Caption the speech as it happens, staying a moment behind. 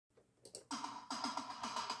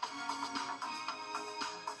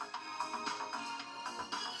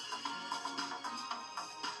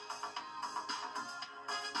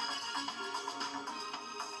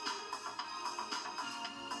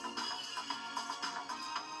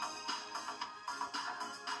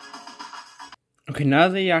Okay, now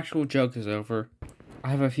that the actual joke is over, I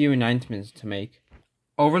have a few announcements to make.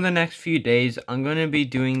 Over the next few days, I'm going to be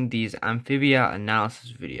doing these Amphibia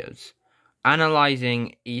analysis videos,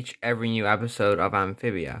 analyzing every new episode of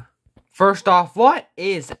Amphibia. First off, what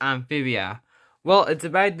is Amphibia? Well, it's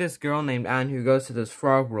about this girl named Anne who goes to this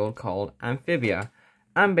frog world called Amphibia.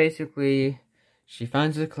 And basically, she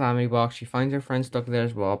finds a calamity box, she finds her friend stuck there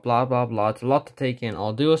as well, blah blah blah. It's a lot to take in.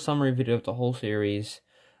 I'll do a summary video of the whole series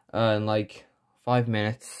in like 5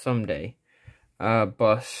 minutes someday.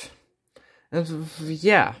 But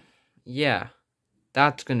yeah,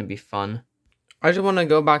 that's gonna be fun. I just want to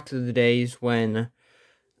go back to the days when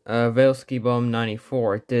Veilski Bum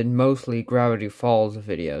 94 did mostly Gravity Falls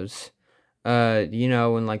videos. You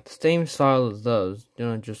know, in like the same style as those, you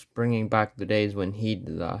know, just bringing back the days when he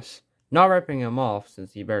did that. Not ripping him off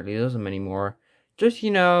since he barely does them anymore. Just, you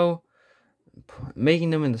know, making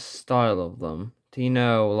them in the style of them. To, you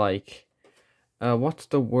know, like, what's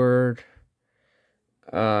the word?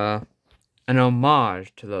 An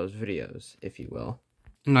homage to those videos, if you will.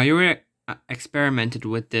 Now, you experimented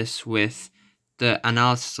with this with the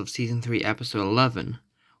analysis of Season 3, Episode 11,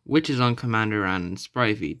 which is on Commander and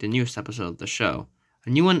Sprivey, the newest episode of the show. A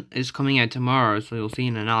new one is coming out tomorrow, so you'll see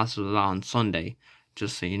an analysis of that on Sunday,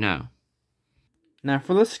 just so you know. Now,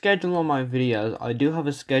 for the schedule on my videos, I do have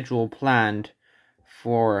a schedule planned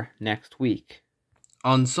for next week.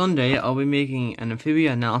 On Sunday, I'll be making an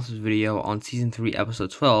Amphibia analysis video on Season 3,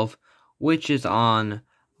 Episode 12, which is on,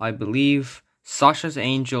 I believe, Sasha's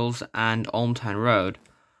Angels and Olmtown Road.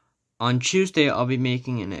 On Tuesday, I'll be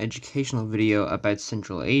making an educational video about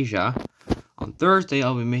Central Asia. On Thursday,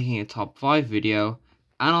 I'll be making a top 5 video.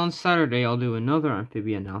 And on Saturday, I'll do another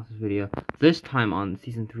Amphibia analysis video, this time on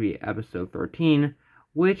Season 3, Episode 13,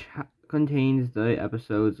 which contains the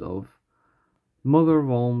episodes of Mother of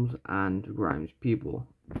Olms and Grime's Pupil.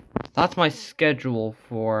 That's my schedule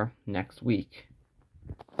for next week.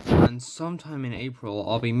 And sometime in April,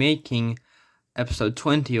 I'll be making episode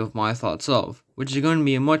 20 of My Thoughts Of, which is going to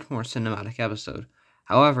be a much more cinematic episode.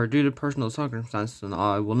 However, due to personal circumstances,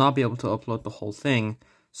 I will not be able to upload the whole thing,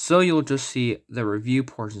 so you'll just see the review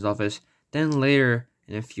portions of it. Then later,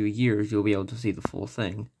 in a few years, you'll be able to see the full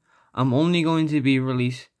thing. I'm only going to be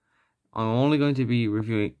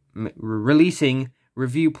releasing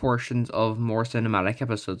review portions of more cinematic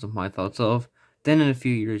episodes of My Thoughts Of. Then in a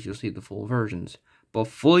few years, you'll see the full versions. But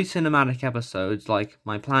fully cinematic episodes, like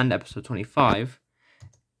my planned episode 25,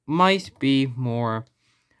 might be more,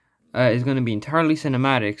 is going to be entirely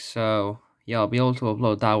cinematic, so yeah, I'll be able to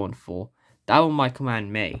upload that one full. That one might come out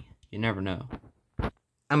in May, you never know.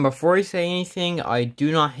 And before I say anything, I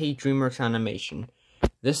do not hate Dreamworks animation.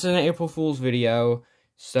 This is an April Fool's video,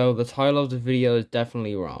 so the title of the video is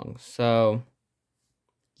definitely wrong, so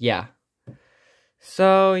yeah.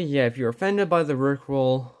 So yeah, if you're offended by the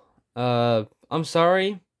Rickroll, I'm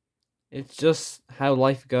sorry. It's just how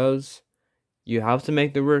life goes. You have to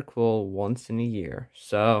make the Rickroll once in a year.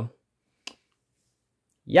 So,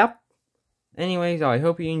 yep. Anyways, I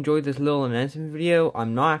hope you enjoyed this little announcement video.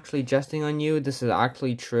 I'm not actually jesting on you. This is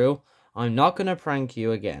actually true. I'm not gonna prank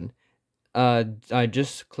you again. I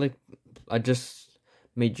just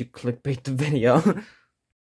made you clickbait the video.